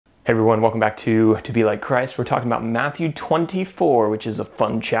Hey everyone, welcome back to Be Like Christ. We're talking about Matthew 24, which is a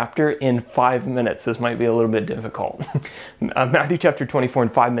fun chapter in 5 minutes. This might be a little bit difficult. Matthew chapter 24 in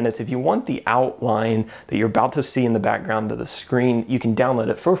 5 minutes. If you want the outline that you're about to see in the background of the screen, you can download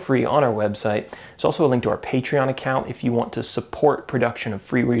it for free on our website. There's also a link to our Patreon account if you want to support production of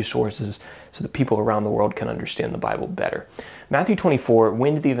free resources so that people around the world can understand the Bible better. Matthew 24,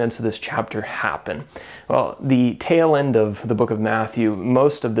 when did the events of this chapter happen? Well, the tail end of the book of Matthew,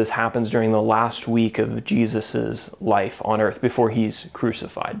 most of this happens during the last week of Jesus' life on earth before he's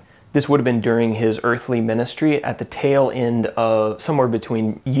crucified. This would have been during his earthly ministry at the tail end of somewhere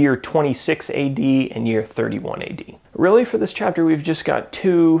between year 26 AD and year 31 AD. Really, for this chapter, we've just got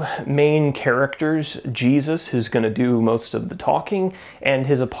two main characters, Jesus, who's going to do most of the talking, and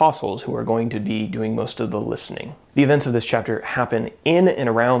his apostles, who are going to be doing most of the listening. The events of this chapter happen in and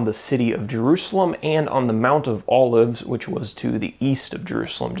around the city of Jerusalem and on the Mount of Olives, which was to the east of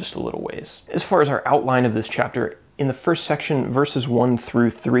Jerusalem, just a little ways. As far as our outline of this chapter, in the first section, verses 1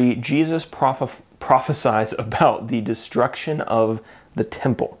 through 3, Jesus prophesies about the destruction of the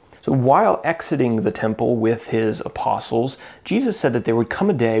temple. So while exiting the temple with his apostles, Jesus said that there would come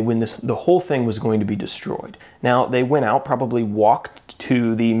a day when the whole thing was going to be destroyed. Now, they went out, probably walked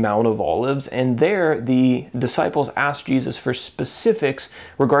to the Mount of Olives, and there the disciples asked Jesus for specifics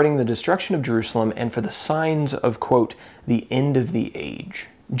regarding the destruction of Jerusalem and for the signs of, quote, the end of the age.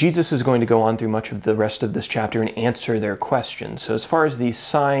 Jesus is going to go on through much of the rest of this chapter and answer their questions. So as far as these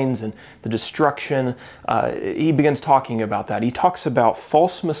signs and the destruction, he begins talking about that. He talks about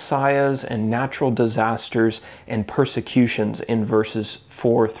false messiahs and natural disasters and persecutions in verses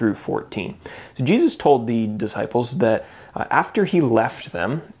 4 through 14. So Jesus told the disciples that after he left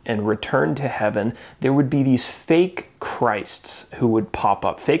them and returned to heaven, there would be these fake Christs who would pop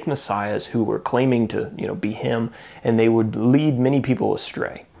up, fake messiahs who were claiming to, be him, and they would lead many people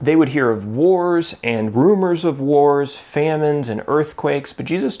astray. They would hear of wars and rumors of wars, famines and earthquakes, but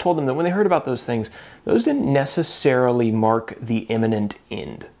Jesus told them that when they heard about those things, those didn't necessarily mark the imminent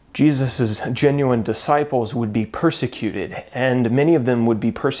end. Jesus' genuine disciples would be persecuted, and many of them would be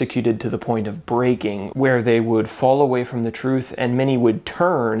persecuted to the point of breaking, where they would fall away from the truth, and many would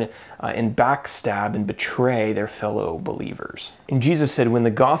turn and backstab and betray their fellow believers. And Jesus said when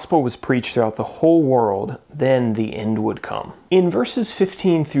the gospel was preached throughout the whole world, then the end would come. In verses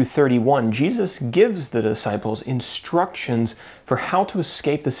 15 through 31, Jesus gives the disciples instructions for how to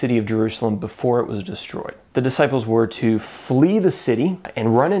escape the city of Jerusalem before it was destroyed. The disciples were to flee the city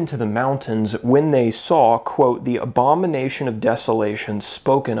and run into the mountains when they saw, quote, the abomination of desolation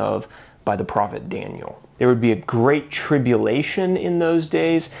spoken of by the prophet Daniel. There would be a great tribulation in those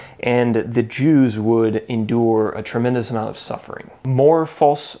days, and the Jews would endure a tremendous amount of suffering. More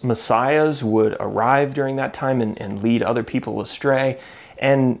false messiahs would arrive during that time and lead other people astray.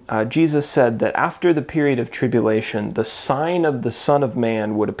 And Jesus said that after the period of tribulation, the sign of the Son of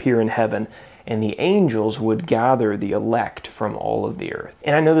Man would appear in heaven, and the angels would gather the elect from all of the earth.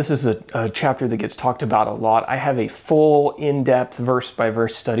 And I know this is a chapter that gets talked about a lot. I have a full, in-depth,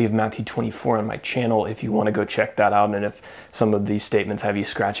 verse-by-verse study of Matthew 24 on my channel if you want to go check that out, and if some of these statements have you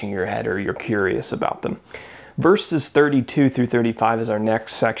scratching your head or you're curious about them. Verses 32 through 35 is our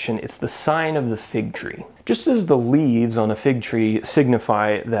next section. It's the sign of the fig tree. Just as the leaves on a fig tree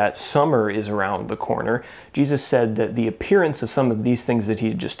signify that summer is around the corner, Jesus said that the appearance of some of these things that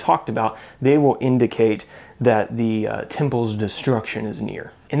he just talked about, they will indicate that the temple's destruction is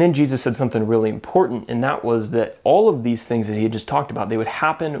near. And then Jesus said something really important, and that was that all of these things that he had just talked about, they would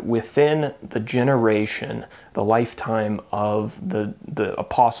happen within the generation, the lifetime of the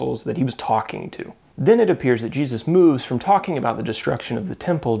apostles that he was talking to. Then it appears that Jesus moves from talking about the destruction of the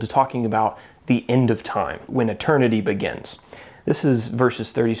temple to talking about the end of time, when eternity begins. This is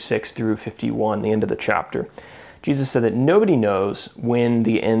verses 36 through 51, the end of the chapter. Jesus said that nobody knows when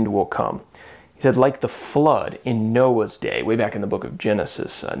the end will come. He said, like the flood in Noah's day, way back in the book of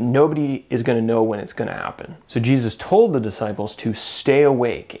Genesis, nobody is going to know when it's going to happen. So Jesus told the disciples to stay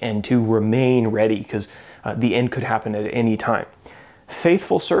awake and to remain ready, because the end could happen at any time.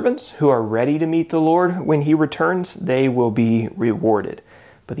 Faithful servants who are ready to meet the Lord when he returns, they will be rewarded.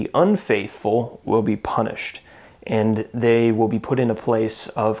 But the unfaithful will be punished, and they will be put in a place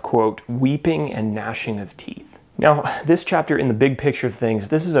of, quote, weeping and gnashing of teeth. Now, this chapter, in the big picture of things,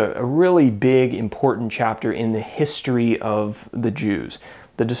 this is a really big, important chapter in the history of the Jews.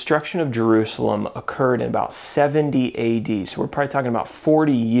 The destruction of Jerusalem occurred in about 70 AD, so we're probably talking about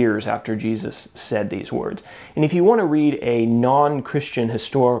 40 years after Jesus said these words. And if you want to read a non-Christian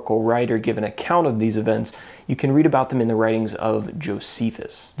historical writer give an account of these events, You can read about them in the writings of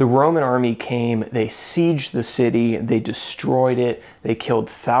Josephus. The Roman army came, they sieged the city, they destroyed it, they killed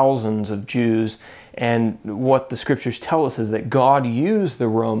thousands of Jews, and what the scriptures tell us is that God used the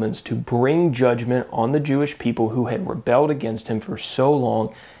Romans to bring judgment on the Jewish people who had rebelled against him for so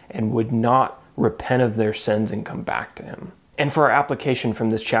long and would not repent of their sins and come back to him. And for our application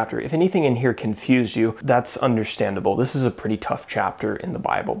from this chapter, if anything in here confused you, that's understandable. This is a pretty tough chapter in the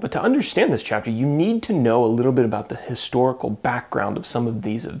Bible. But to understand this chapter, you need to know a little bit about the historical background of some of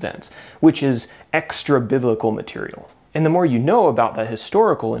these events, which is extra biblical material. And the more you know about the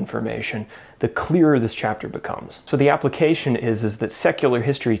historical information, the clearer this chapter becomes. So the application is that secular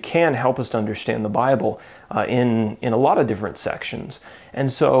history can help us to understand the Bible in a lot of different sections.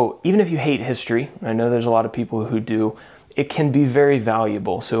 And so even if you hate history, I know there's a lot of people who do, it can be very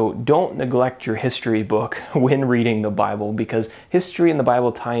valuable. So don't neglect your history book when reading the Bible, because history and the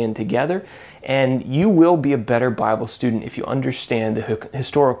Bible tie in together, and you will be a better Bible student if you understand the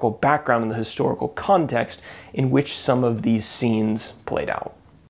historical background and the historical context in which some of these scenes played out.